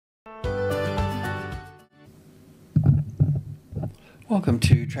Welcome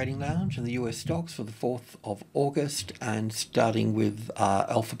to Trading Lounge and the US stocks for the 4th of August, and starting with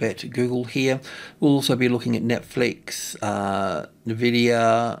Alphabet Google here. We'll also be looking at Netflix,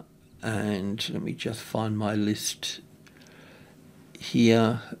 NVIDIA, and let me just find my list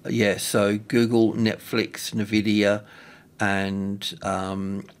here. Yeah, so Google, Netflix, NVIDIA, and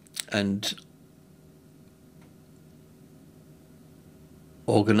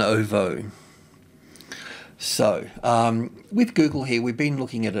Organovo. So with Google here, we've been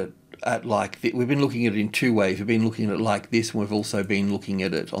looking at it we've been looking at it in two ways. We've been looking at it like this, and we've also been looking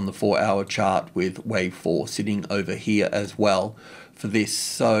at it on the 4-hour chart with wave 4 sitting over here as well for this.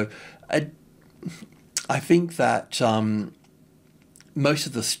 So I think that most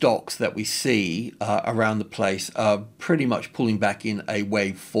of the stocks that we see around the place are pretty much pulling back in a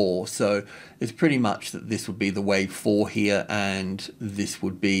wave 4. So it's pretty much that this would be the wave 4 here, and this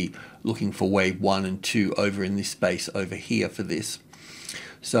would be looking for wave 1 and 2 over in this space over here for this.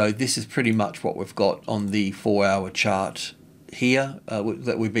 So this is pretty much what we've got on the 4-hour chart here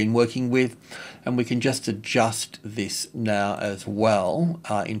that we've been working with, and we can just adjust this now as well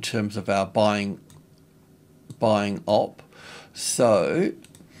in terms of our buying op. So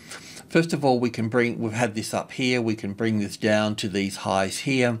first of all, we've had this up here, we can bring this down to these highs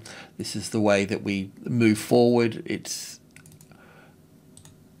here. This is the way that we move forward. It's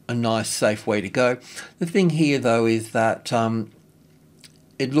a nice safe way to go. The thing here though is that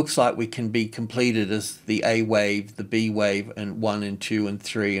it looks like we can be completed as the A wave, the B wave, and 1 and 2 and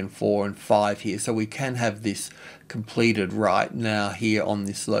 3 and 4 and 5 here. So we can have this completed right now here on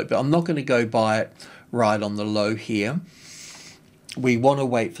this low, but I'm not going to go by it right on the low here. We want to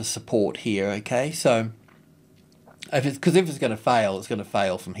wait for support here, okay? So if it's going to fail, it's going to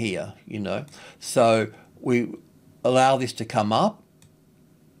fail from here, you know. So we allow this to come up,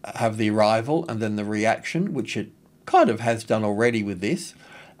 have the arrival, and then the reaction, which it kind of has done already with this,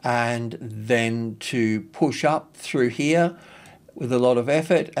 and then to push up through here with a lot of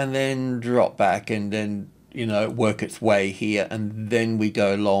effort, and then drop back, and then, you know, work its way here, and then we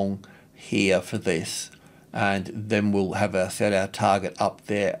go long here for this. And then we'll have set our target up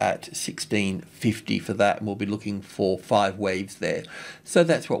there at 1650 for that, and we'll be looking for 5 waves there. So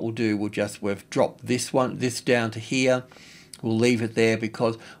that's what we'll do. We've dropped this down to here. We'll leave it there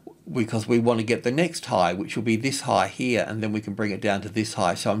because we want to get the next high, which will be this high here, and then we can bring it down to this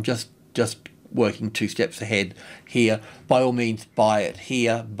high. So I'm just working 2 steps ahead here. By all means, buy it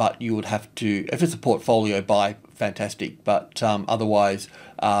here, but you would have to, if it's a portfolio buy, fantastic, but otherwise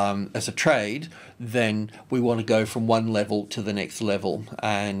as a trade, then we want to go from one level to the next level,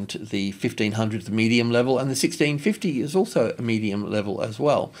 and the 1500 is the medium level, and the 1650 is also a medium level as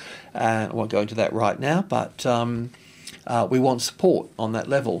well. I won't go into that right now, but we want support on that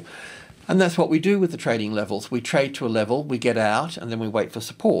level. And that's what we do with the trading levels. We trade to a level, we get out, and then we wait for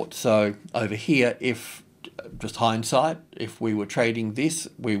support. So over here, if just hindsight, if we were trading this,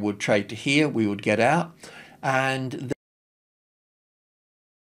 we would trade to here, we would get out, and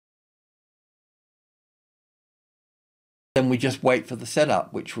then we just wait for the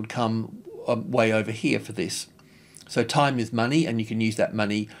setup, which would come way over here for this. So time is money, and you can use that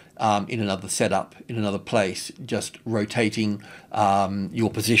money in another setup, in another place, just rotating your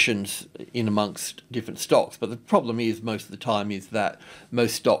positions in amongst different stocks. But the problem is, most of the time, is that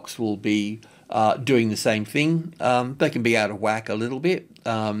most stocks will be doing the same thing. They can be out of whack a little bit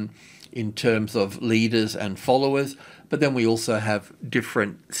in terms of leaders and followers, but then we also have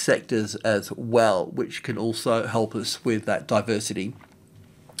different sectors as well, which can also help us with that diversity.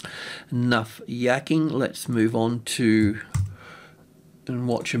 Enough yakking, let's move on to and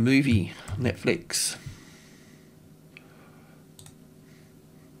watch a movie, Netflix.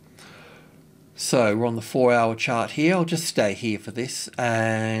 So we're on the 4-hour chart here. I'll just stay here for this,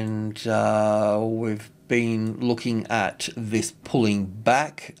 and we've been looking at this pulling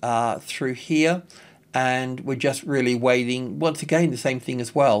back through here, and we're just really waiting. Once again, the same thing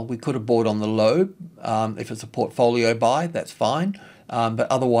as well. We could have bought on the low. If it's a portfolio buy, that's fine.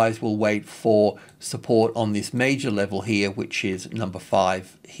 But otherwise we'll wait for support on this major level here, which is number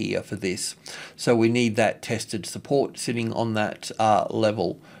 5 here for this. So we need that tested support sitting on that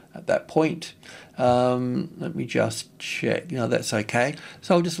level at that point. Let me just check. You know, that's okay.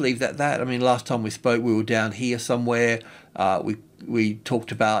 So I'll just leave that. I mean, last time we spoke, we were down here somewhere. We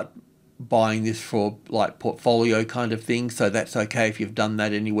talked about buying this for like portfolio kind of thing. So that's okay if you've done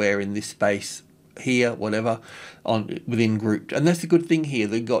that anywhere in this space here, whatever, within group. And that's the good thing here.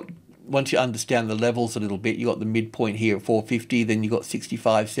 They've got, once you understand the levels a little bit, you got the midpoint here at 450, then you got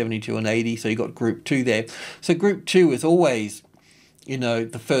 65, 72, and 80. So you got group 2 there. So group 2 is always, you know,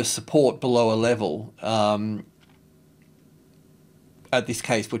 the first support below a level. at this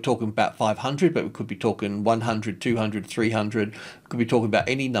case, we're talking about 500, but we could be talking 100, 200, 300. We could be talking about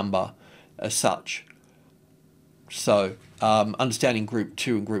any number as such. So understanding group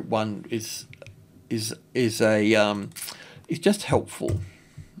 2 and group 1 is just helpful.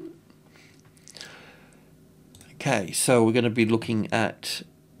 Okay, so we're going to be looking at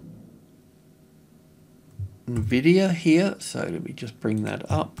NVIDIA here. So let me just bring that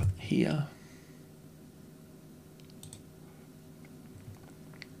up here.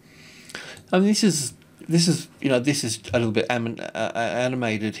 I mean, this is you know, this is a little bit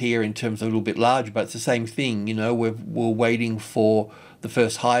animated here in terms of a little bit larger, but it's the same thing. You know, we're waiting for the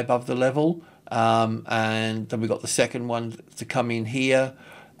first high above the level, and then we got the second one to come in here,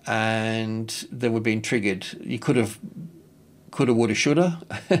 and then we're being triggered. You coulda, woulda, shoulda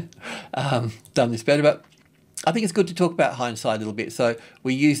done this better, but I think it's good to talk about hindsight a little bit. So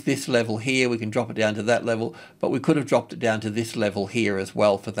we use this level here, we can drop it down to that level, but we could have dropped it down to this level here as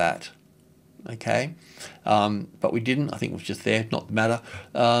well for that. Okay, but we didn't. I think it was just there, not the matter.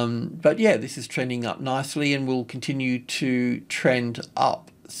 But yeah, this is trending up nicely and will continue to trend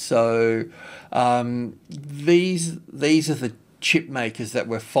up. So these are the chip makers that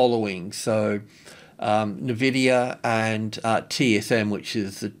we're following. So NVIDIA and TSM, which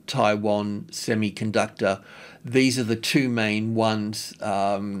is the Taiwan Semiconductor. These are the two main ones.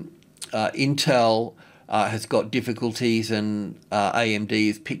 Intel has got difficulties, and AMD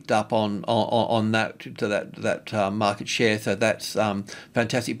has picked up on that market share, so that's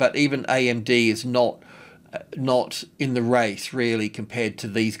fantastic. But even AMD is not in the race really compared to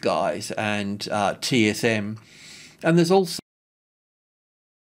these guys and TSM. And there's also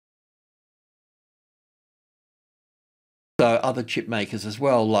other chip makers as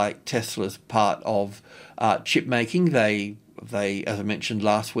well, like Tesla's part of chip making. They, as I mentioned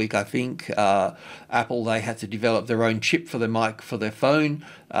last week, I think Apple, they had to develop their own chip for their mic for their phone.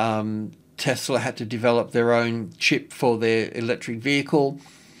 Tesla had to develop their own chip for their electric vehicle,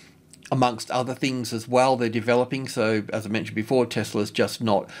 amongst other things as well they're developing. So as I mentioned before, Tesla's just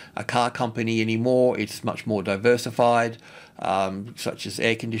not a car company anymore. It's much more diversified, such as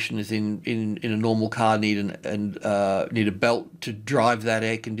air conditioners in a normal car need need a belt to drive that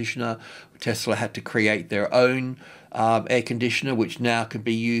air conditioner. Tesla had to create their own air conditioner, which now can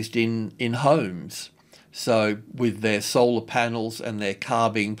be used in homes. So with their solar panels and their car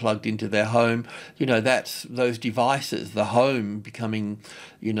being plugged into their home, you know, that's those devices, the home becoming,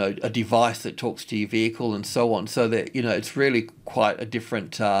 you know, a device that talks to your vehicle and so on. So that, you know, it's really quite a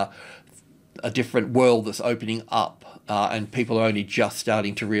different world that's opening up, and people are only just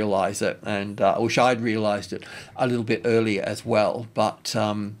starting to realize it. And I wish I'd realized it a little bit earlier as well. But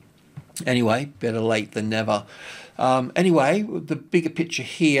anyway, better late than never. Anyway, the bigger picture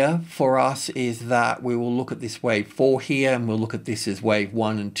here for us is that we will look at this wave 4 here, and we'll look at this as wave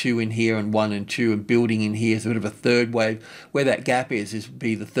 1 and 2 in here, and 1 and 2, and building in here is a bit of a third wave. Where that gap is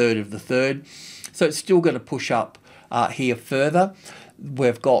be the third of the third. So it's still going to push up here further.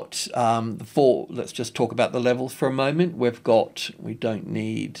 We've got the 4, let's just talk about the levels for a moment. We don't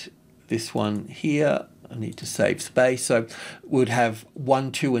need this one here. I need to save space. So we'd have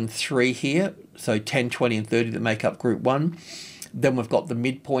 1, 2, and 3 here. So 10, 20, and 30 that make up group 1. Then we've got the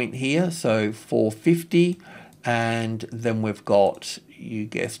midpoint here, so 450. And then we've got, you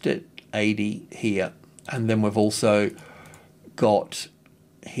guessed it, 80 here. And then we've also got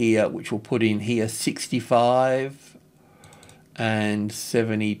here, which we'll put in here, 65 and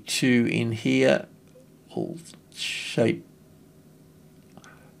 72 in here. All shape.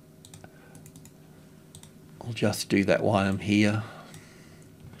 I'll just do that while I'm here.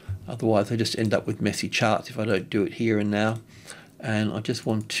 Otherwise I just end up with messy charts if I don't do it here and now. And I just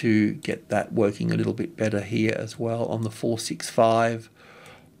want to get that working a little bit better here as well on the 465.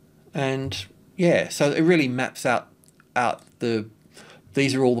 And yeah, so it really maps out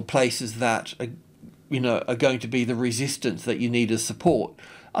these are all the places that are, you know, are going to be the resistance that you need as support.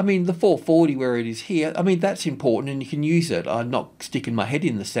 I mean, the 440 where it is here, I mean, that's important and you can use it. I'm not sticking my head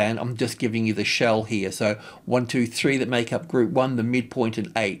in the sand. I'm just giving you the shell here. So 1, 2, 3 that make up group 1, the midpoint, and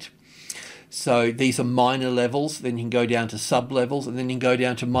 8. So these are minor levels. Then you can go down to sub levels, and then you can go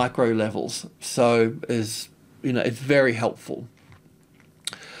down to micro levels. So as you know, it's very helpful.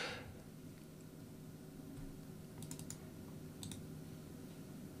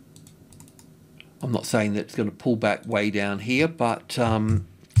 I'm not saying that it's going to pull back way down here, but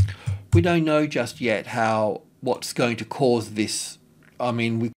we don't know just yet what's going to cause this. I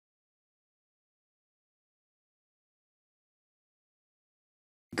mean, we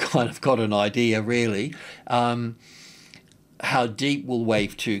kind of got an idea, really. How deep will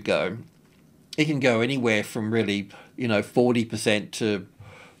wave 2 go? it can go anywhere from really, 40% to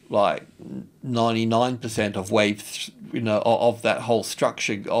like 99% of wave, of that whole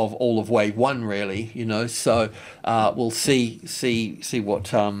structure of all of wave one, really, So we'll see what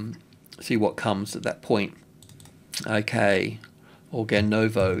comes at that point. Okay,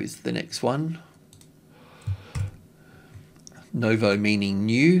 Organovo is the next one. Novo meaning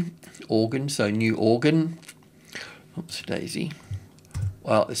new, organ, so new organ. Oops, daisy.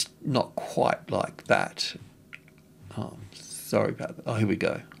 Well, it's not quite like that. Oh, sorry about that. Oh, here we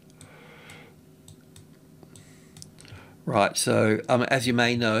go. Right, so as you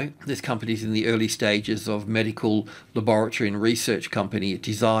may know, this company is in the early stages of medical laboratory and research company. It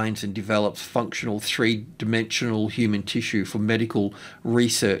designs and develops functional three-dimensional human tissue for medical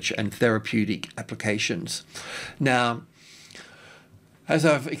research and therapeutic applications. Now, as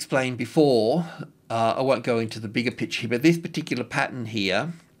I've explained before, I won't go into the bigger picture here, but this particular pattern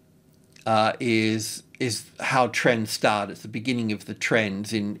here is how trends start. It's the beginning of the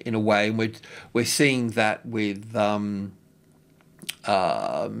trends in a way, and we're seeing that with Bitcoin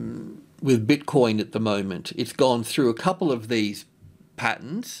at the moment. It's gone through a couple of these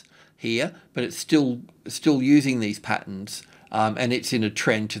patterns here, but it's still using these patterns, and it's in a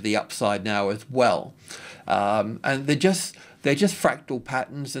trend to the upside now as well. And they're just fractal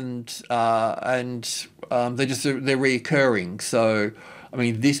patterns, and they're reoccurring. So, I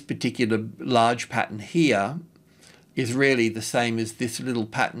mean, this particular large pattern here is really the same as this little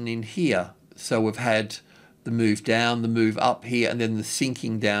pattern in here. So we've had the move down, the move up here, and then the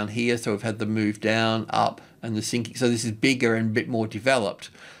sinking down here. So we've had the move down, up, and the sinking. So this is bigger and a bit more developed.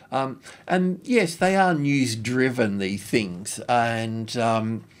 And yes, they are news driven, these things, and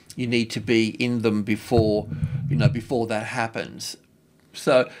you need to be in them before that happens.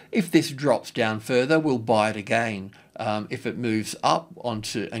 So if this drops down further, we'll buy it again. If it moves up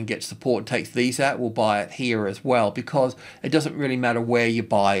onto and gets support and takes these out, we'll buy it here as well, because it doesn't really matter where you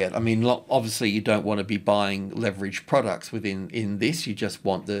buy it. I mean, obviously you don't want to be buying leveraged products in this. You just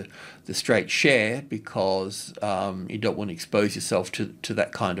want the straight share, because you don't want to expose yourself to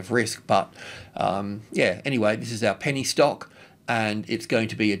that kind of risk. But yeah, anyway, this is our penny stock, and it's going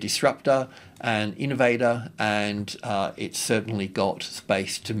to be a disruptor and innovator, and it's certainly got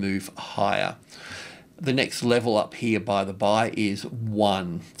space to move higher. The next level up here, by the by, is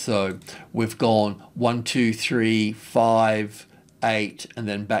 1. So we've gone 1, 2, 3, 5, 8, and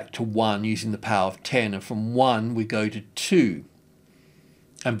then back to 1 using the power of 10. And from 1, we go to 2.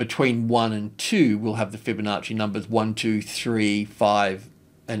 And between 1 and 2, we'll have the Fibonacci numbers 1, 2, 3, 5,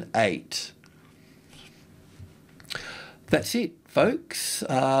 and 8. That's it, folks.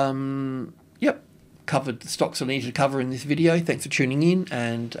 Yep, covered the stocks I needed to cover in this video. Thanks for tuning in,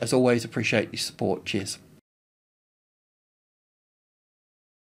 and as always, appreciate your support. Cheers.